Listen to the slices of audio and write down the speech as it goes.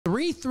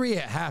3-3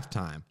 at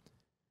halftime.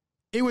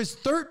 It was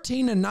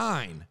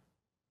 13-9.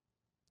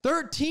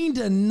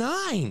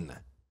 13-9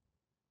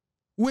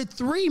 with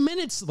 3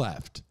 minutes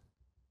left.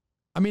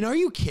 I mean, are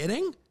you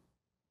kidding?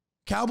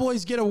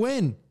 Cowboys get a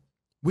win.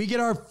 We get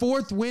our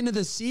 4th win of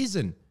the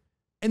season.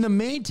 And the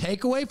main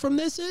takeaway from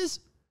this is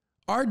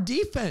our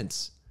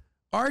defense.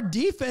 Our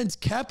defense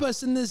kept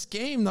us in this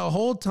game the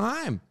whole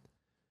time.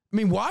 I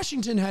mean,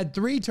 Washington had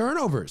 3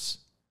 turnovers.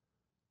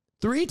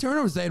 3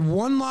 turnovers. They had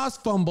 1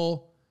 lost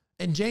fumble,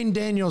 and Jaden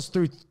Daniels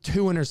threw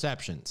 2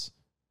 interceptions.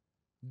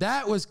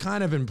 That was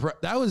kind of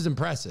that was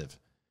impressive.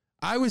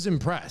 I was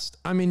impressed.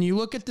 I mean, you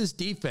look at this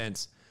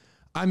defense.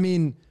 I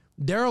mean,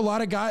 there were a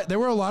lot of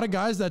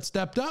guys that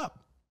stepped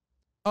up.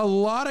 A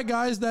lot of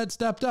guys that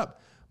stepped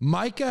up.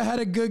 Micah had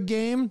a good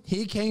game.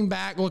 He came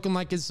back looking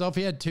like himself.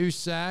 He had 2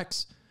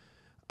 sacks.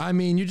 I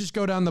mean, you just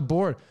go down the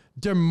board.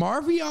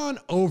 DeMarvion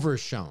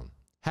Overshown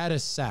had a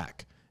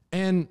sack.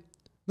 And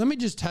let me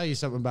just tell you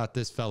something about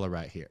this fella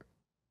right here.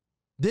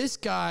 This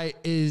guy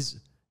is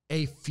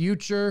a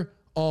future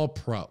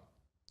All-Pro.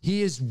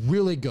 He is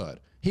really good.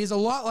 He's a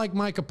lot like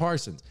Micah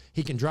Parsons.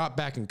 He can drop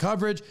back in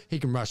coverage. He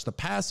can rush the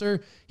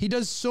passer. He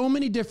does so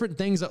many different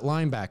things at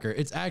linebacker.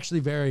 It's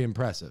actually very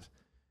impressive.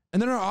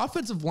 And then our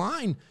offensive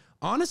line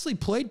honestly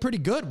played pretty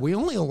good. We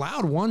only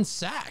allowed 1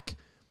 sack.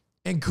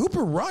 And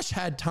Cooper Rush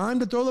had time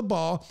to throw the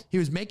ball. He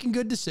was making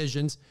good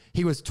decisions.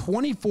 He was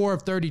 24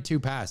 of 32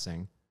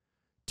 passing,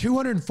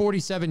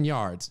 247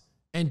 yards,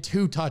 and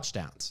 2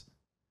 touchdowns.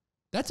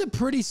 That's a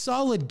pretty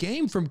solid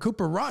game from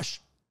Cooper Rush.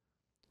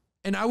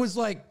 And I was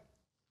like,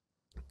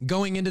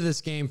 going into this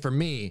game for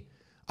me,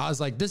 I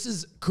was like, this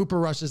is Cooper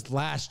Rush's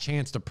last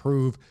chance to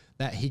prove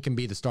that he can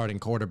be the starting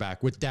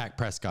quarterback with Dak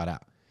Prescott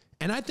out.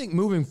 And I think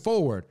moving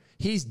forward,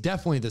 he's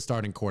definitely the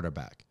starting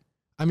quarterback.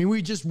 I mean,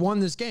 we just won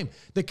this game.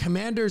 The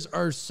Commanders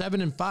are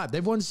 7-5.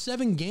 They've won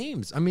 7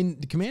 games. I mean,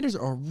 the Commanders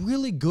are a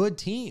really good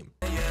team.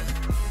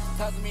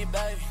 Talk to me,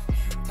 baby.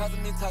 Talk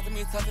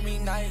to me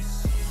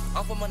nice.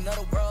 I'm from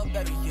another world,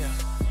 baby, yeah.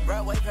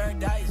 Broadway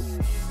paradise.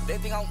 They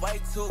think I'm way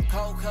too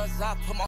cold, cause I put my